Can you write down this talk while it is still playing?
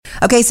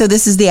Okay, so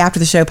this is the After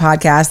the Show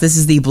podcast. This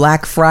is the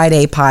Black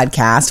Friday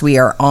podcast. We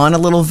are on a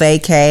little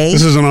vacay.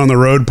 This is an on the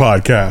road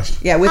podcast.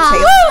 Yeah, with Hi.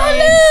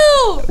 Taylor.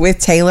 Hello. With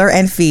Taylor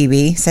and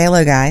Phoebe. Say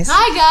hello, guys.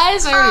 Hi,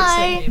 guys. I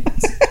already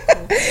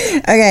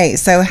said Okay,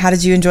 so how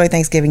did you enjoy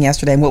Thanksgiving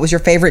yesterday? And what was your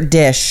favorite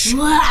dish?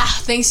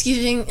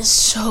 Thanksgiving is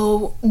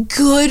so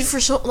good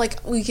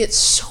we get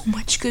so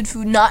much good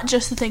food, not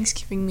just the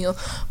Thanksgiving meal,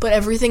 but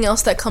everything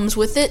else that comes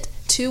with it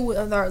too,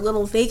 with our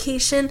little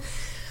vacation.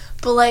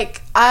 But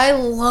I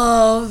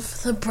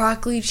love the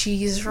broccoli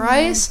cheese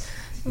rice.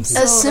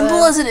 As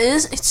simple as it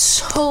is, it's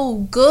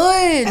so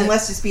good. And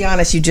let's just be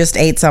honest, you just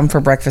ate some for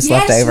breakfast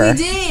leftover. Yes,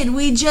 we did.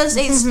 We just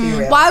ate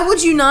some. Why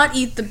would you not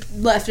eat the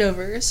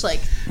leftovers?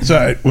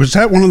 So was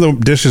that one of the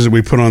dishes that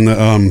we put on the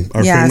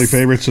our family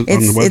favorites on the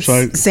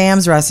website? It's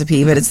Sam's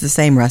recipe, but it's the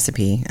same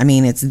recipe. I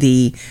mean, it's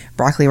the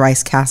broccoli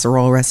rice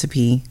casserole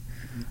recipe.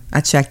 I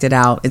checked it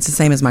out. It's the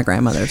same as my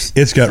grandmother's.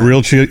 It's got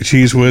real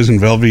cheese whiz and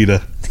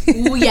Velveeta.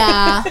 Ooh,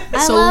 yeah.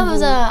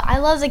 I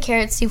love the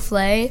carrot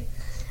souffle.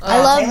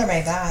 Taylor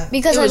made that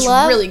because it was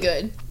really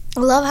good.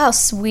 I love how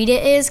sweet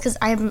it is because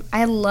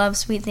I love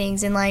sweet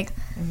things and I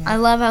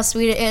love how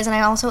sweet it is, and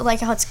I also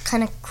like how it's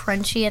kind of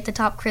crunchy at the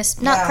top,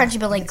 not crunchy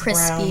but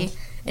crispy. Brown.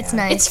 It's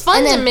nice. It's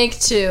fun to make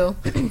too.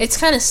 It's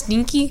kind of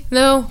sneaky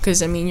though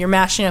because you're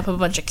mashing up a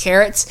bunch of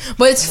carrots,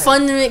 but it's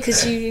fun to make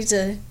because you need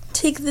to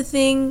take the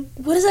thing.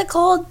 What is that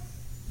called?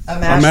 A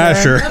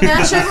masher. A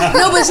masher?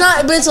 No, but it's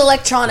not. But it's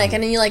electronic,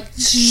 and then you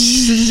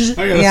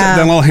that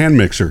little hand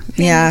mixer.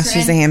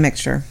 She's a hand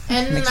mixture.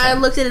 And then I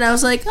looked at it and I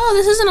was like, oh,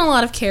 this isn't a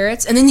lot of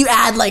carrots. And then you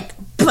add a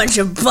bunch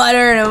of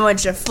butter and a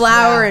bunch of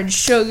flour and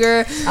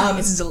sugar.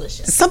 It's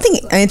delicious. Something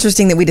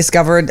interesting that we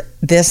discovered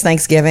this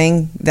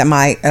Thanksgiving that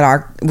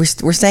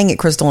we're staying at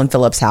Crystal and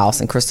Philip's house,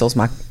 and Crystal's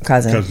my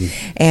cousin.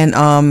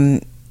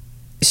 And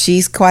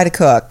she's quite a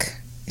cook.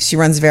 She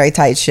runs a very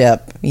tight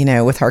ship,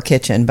 with her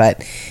kitchen,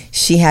 but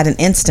she had an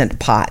Instant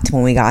Pot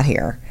when we got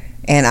here.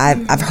 And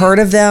I've heard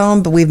of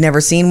them, but we've never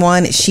seen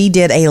one. She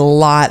did a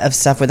lot of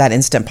stuff with that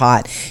Instant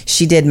Pot.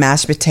 She did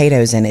mashed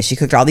potatoes in it. She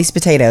cooked all these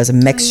potatoes, a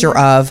mixture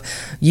of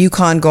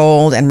Yukon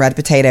Gold and red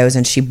potatoes,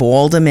 and she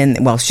boiled them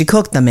she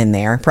cooked them in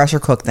there, pressure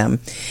cooked them.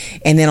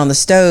 And then on the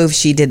stove,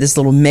 she did this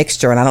little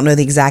mixture, and I don't know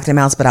the exact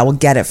amounts, but I will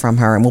get it from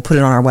her, and we'll put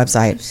it on our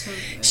website.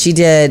 She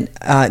did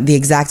the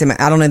exact amount,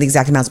 I don't know the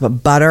exact amounts, but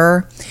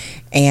butter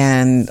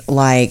and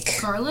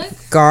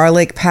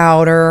garlic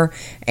powder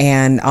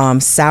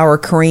and sour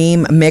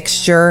cream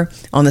mixture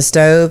on the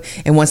stove.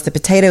 And once the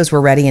potatoes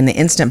were ready in the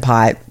Instant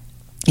Pot,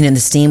 the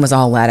steam was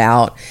all let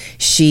out,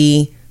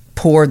 she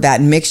poured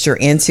that mixture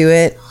into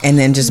it and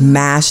then just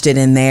mashed it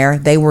in there.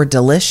 They were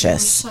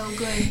delicious. They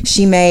were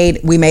so good.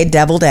 We made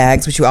deviled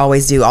eggs, which we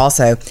always do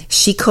also.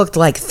 She cooked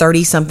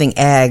 30 something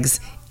eggs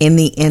in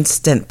the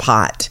Instant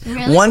Pot.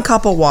 Really? 1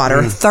 cup of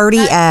water, 30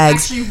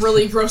 eggs. Actually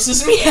really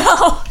grosses me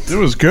out. It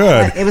was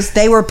good.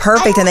 They were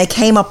perfect, and they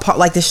came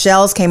apart, the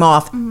shells came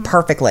off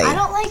perfectly. I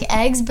don't like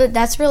eggs, but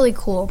that's really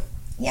cool.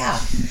 Yeah.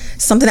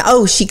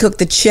 She cooked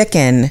the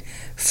chicken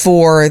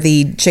for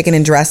the chicken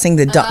and dressing,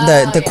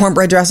 the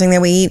cornbread dressing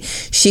that we eat.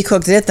 She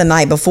cooked it the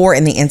night before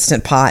in the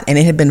Instant Pot, and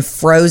it had been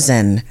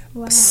frozen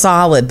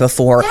solid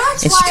before.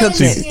 That's and why she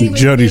cooked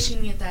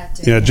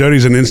it.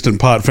 Jody's an Instant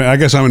Pot fan. I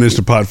guess I'm an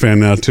Instant Pot fan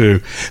now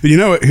too. You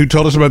know who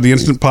told us about the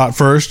Instant Pot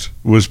first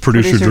was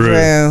producer Drew.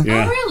 Yeah.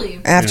 Oh, really?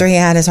 After he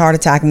had his heart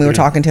attack, and we were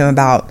talking to him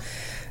about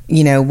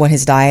what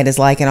his diet is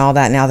like and all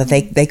that. Now that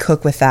they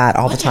cook with that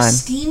all the time.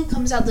 Steam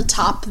comes out the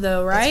top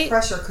though, right? It's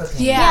pressure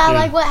cooking.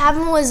 Yeah, what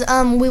happened was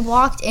we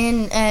walked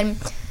in and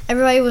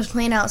everybody was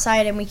playing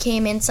outside, and we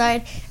came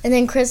inside, and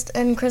then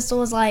Crystal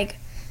was like,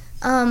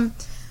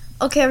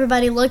 okay,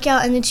 everybody, look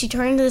out. And then she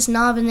turned into this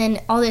knob, and then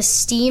all this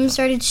steam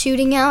started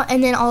shooting out,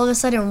 and then all of a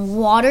sudden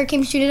water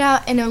came shooting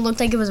out, and it looked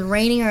like it was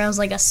raining, or it was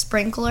like a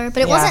sprinkler.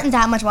 But it wasn't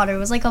that much water. It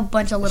was like a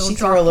bunch of little droplets.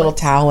 She threw a little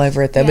towel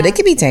over it, though. Yeah. But it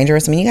could be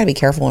dangerous. I mean, you got to be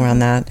careful around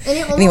that. And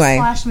it almost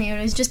splashed me.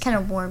 It was just kind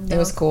of warm, though. It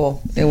was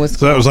cool.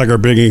 So that was our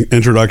big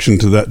introduction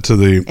to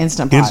the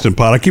Instant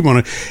Pot. I keep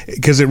wanting,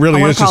 because it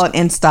really is. I want to call it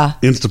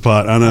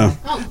Instapot, I know.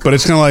 Oh, cool. But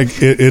it's kind of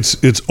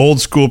it's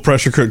old school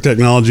pressure cook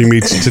technology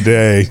meets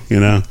today,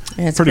 Yeah,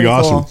 it's pretty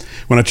awesome. Cool.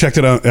 When I checked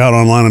it out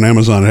online on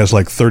Amazon, it has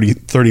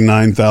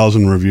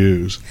 39,000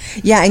 reviews.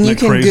 Yeah, and you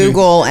can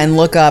Google and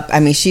look up. I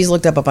mean, she's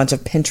looked up a bunch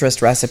of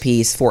Pinterest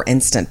recipes for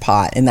Instant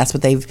Pot, and that's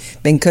what they've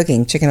been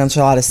cooking: chicken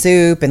enchilada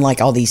soup and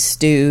all these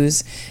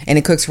stews. And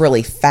it cooks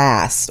really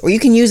fast. Or you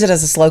can use it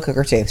as a slow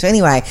cooker too. So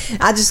anyway,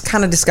 I just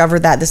kind of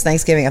discovered that this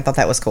Thanksgiving. I thought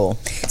that was cool.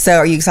 So,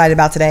 are you excited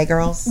about today,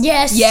 girls?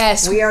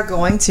 Yes. We are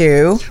going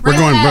to.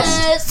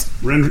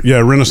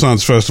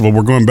 Renaissance Festival.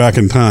 We're going back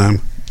in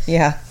time.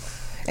 Yeah.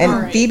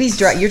 And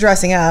Phoebe's you're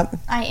dressing up.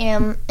 I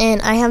am,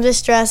 and I have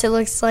this dress. It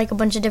looks like a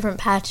bunch of different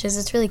patches.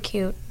 It's really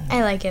cute.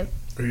 I like it.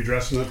 Are you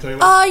dressing up, Taylor? Yeah.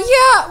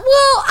 Well,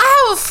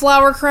 I have a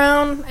flower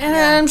crown, and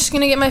I'm just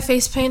gonna get my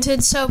face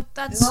painted. So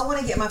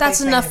that's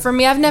enough for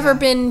me. I've never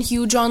been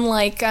huge on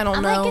I don't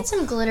know. I might get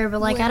some glitter,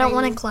 but I don't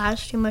want to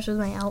clash too much with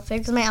my outfit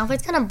because my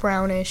outfit's kind of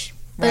brownish.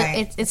 but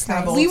Right. it's Kind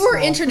of nice. old We were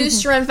school.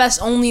 introduced to Renfest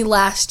only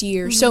last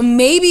year, so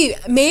maybe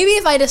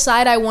if I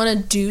decide I want to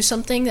do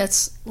something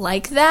that's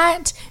like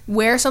that,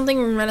 wear something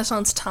from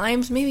Renaissance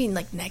Times, maybe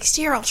like next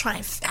year I'll try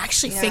and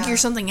actually figure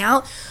something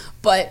out.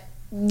 But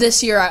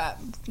this year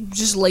I'm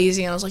just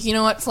lazy, and I was like, you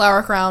know what,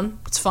 flower crown,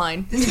 it's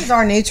fine. This is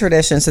our new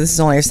tradition, so this is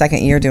only our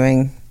second year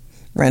doing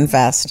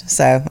Renfest,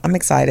 so I'm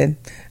excited.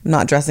 I'm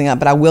not dressing up,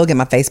 but I will get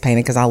my face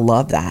painted because I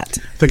love that.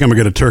 I think I'm gonna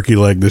get a turkey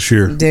leg this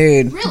year.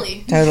 Dude.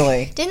 Really?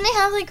 Totally. Didn't they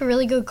have like a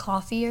really good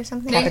coffee or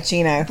something?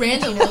 Cappuccino.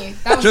 Randomly,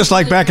 that was Just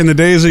like back in the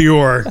days of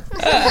yore.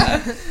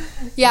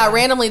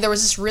 randomly there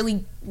was this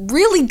really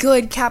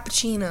good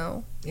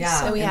cappuccino.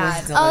 Yeah. So we it was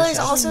had- Oh, there's delicious.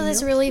 also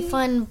this really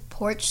fun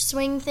porch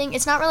swing thing.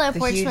 It's not really a The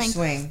porch huge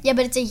swing. Yeah,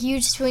 but it's a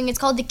huge swing. It's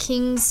called the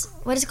King's.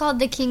 What is it called?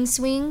 The King's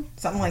Swing.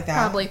 Something like that.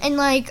 Probably. And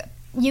like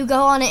you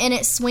go on it and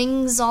it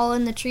swings all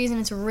in the trees and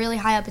it's really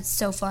high up. It's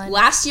so fun.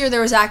 Last year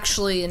there was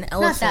actually an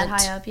elephant.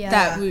 that high up, yeah.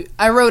 That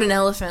I rode an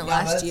elephant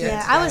last that's year.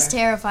 Yeah, I was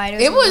terrified.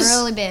 It was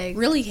really big.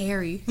 really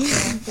hairy.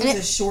 It was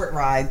a short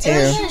ride, too.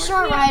 It was a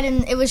short ride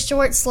and it was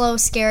short, slow,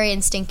 scary,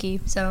 and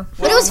stinky. So, but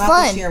Well, it was not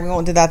fun. This year. We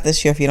won't do that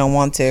this year if you don't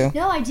want to.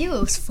 No, I do. It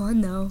was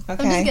fun though. I'm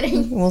just Okay.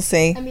 kidding. We'll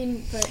see. I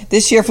mean, but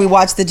This year, if we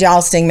watch the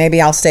jousting,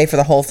 maybe I'll stay for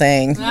the whole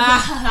thing.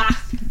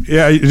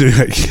 Yeah,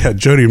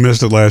 Jody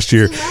missed it last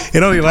year.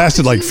 It only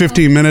lasted like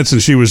 15 minutes,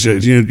 and she was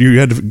you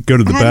had to go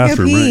to the I had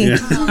to go bathroom,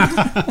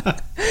 right?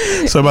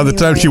 Yeah. So by the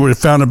time she would have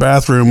found a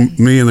bathroom,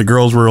 me and the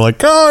girls were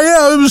like, "Oh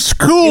yeah, it was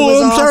cool. It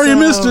was I'm sorry you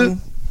missed it."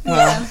 awesome.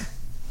 Well,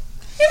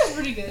 It was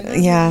pretty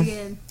good. yeah.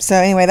 So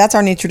anyway, that's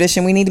our new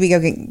tradition. We need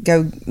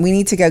to We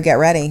need to go get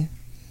ready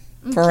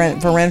for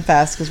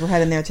Renfest because we're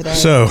heading there today.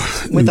 So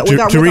with our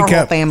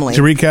whole family.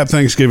 To recap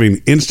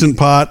Thanksgiving, Instant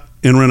Pot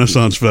and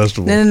Renaissance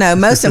Festival. No.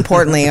 Most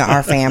importantly,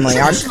 our family,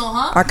 Traditional,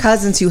 huh? our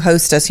cousins who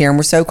host us here, and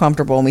we're so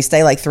comfortable. And we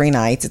stay like 3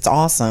 nights. It's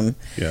awesome.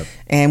 Yep.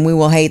 And we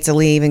will hate to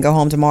leave and go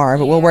home tomorrow,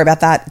 but we'll worry about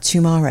that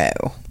tomorrow.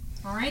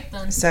 All right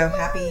then. So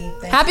happy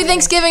Thanksgiving. Happy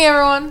Thanksgiving,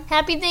 everyone.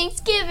 happy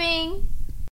Thanksgiving.